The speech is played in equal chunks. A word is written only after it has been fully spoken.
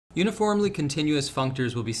Uniformly continuous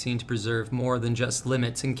functors will be seen to preserve more than just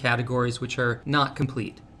limits in categories which are not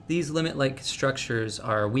complete. These limit-like structures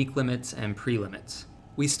are weak limits and prelimits.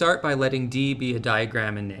 We start by letting D be a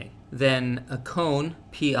diagram in A. Then a cone,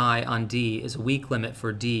 Pi on D, is a weak limit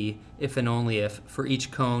for D if and only if, for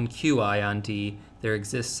each cone Qi on D, there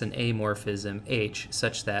exists an amorphism H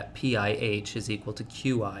such that PIH is equal to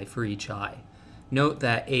Qi for each I. Note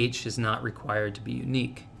that H is not required to be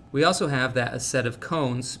unique. We also have that a set of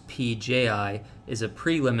cones, Pji, is a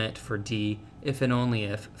prelimit for D if and only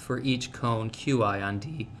if, for each cone Qi on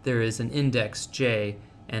D, there is an index j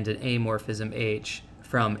and an amorphism H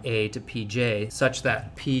from A to Pj, such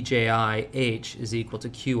that Pji H is equal to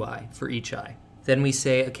Qi for each I. Then we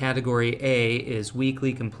say a category A is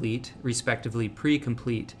weakly complete, respectively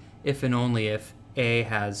pre-complete, if and only if A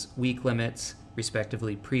has weak limits,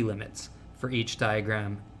 respectively prelimits, for each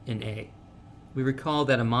diagram in A. We recall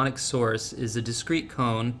that a monic source is a discrete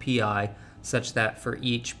cone, Pi, such that for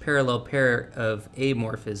each parallel pair of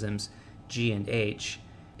amorphisms, G and H,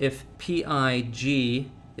 if Pig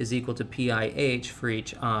is equal to Pih for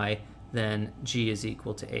each I, then G is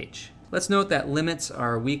equal to H. Let's note that limits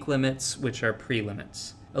are weak limits which are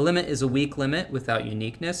prelimits. A limit is a weak limit without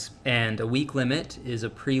uniqueness, and a weak limit is a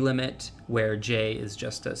prelimit where J is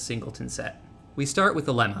just a singleton set. We start with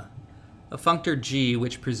a lemma. A functor G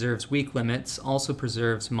which preserves weak limits also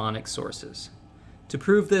preserves monic sources. To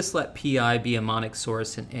prove this, let Pi be a monic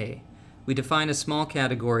source in A. We define a small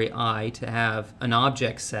category I to have an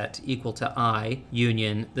object set equal to I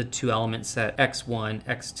union the two-element set x1,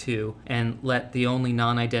 x2, and let the only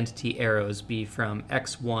non-identity arrows be from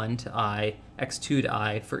x1 to I, x2 to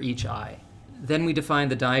I for each I. Then we define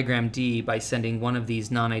the diagram D by sending one of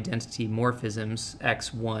these non-identity morphisms,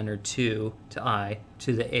 x1 or 2 to I,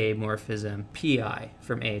 to the amorphism Pi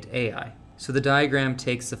from A to Ai. So the diagram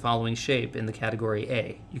takes the following shape in the category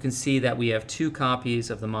A. You can see that we have two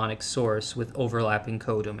copies of the monic source with overlapping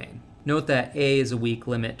codomain. Note that A is a weak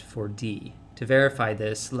limit for D. To verify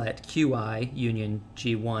this, let Qi union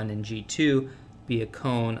G1 and G2 be a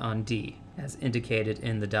cone on D, as indicated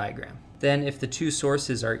in the diagram. Then if the two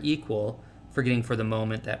sources are equal, forgetting for the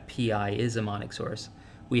moment that Pi is a monic source,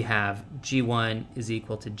 we have G1 is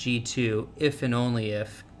equal to G2 if and only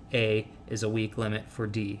if A is a weak limit for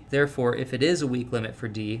D. Therefore, if it is a weak limit for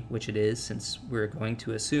D, which it is since we're going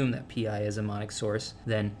to assume that Pi is a monic source,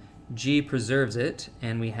 then G preserves it,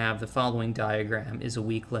 and we have the following diagram is a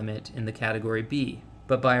weak limit in the category B.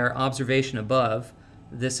 But by our observation above,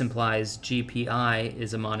 this implies GPI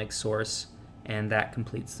is a monic source, and that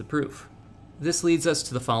completes the proof. This leads us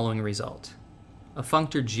to the following result. A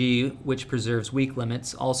functor G which preserves weak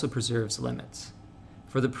limits also preserves limits.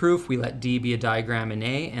 For the proof, we let D be a diagram in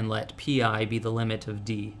A and let Pi be the limit of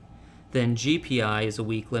D. Then GPI is a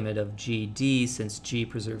weak limit of GD since G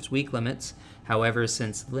preserves weak limits. However,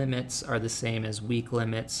 since limits are the same as weak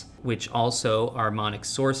limits, which also are monic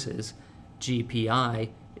sources, GPI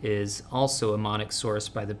is also a monic source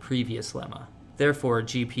by the previous lemma. Therefore,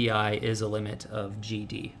 GPI is a limit of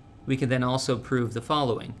GD. We can then also prove the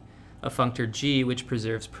following. A functor G which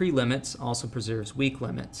preserves prelimits also preserves weak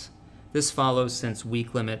limits. This follows since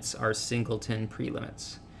weak limits are singleton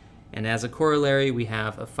prelimits. And as a corollary, we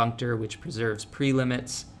have a functor which preserves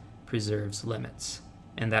prelimits, preserves limits.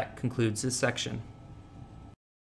 And that concludes this section.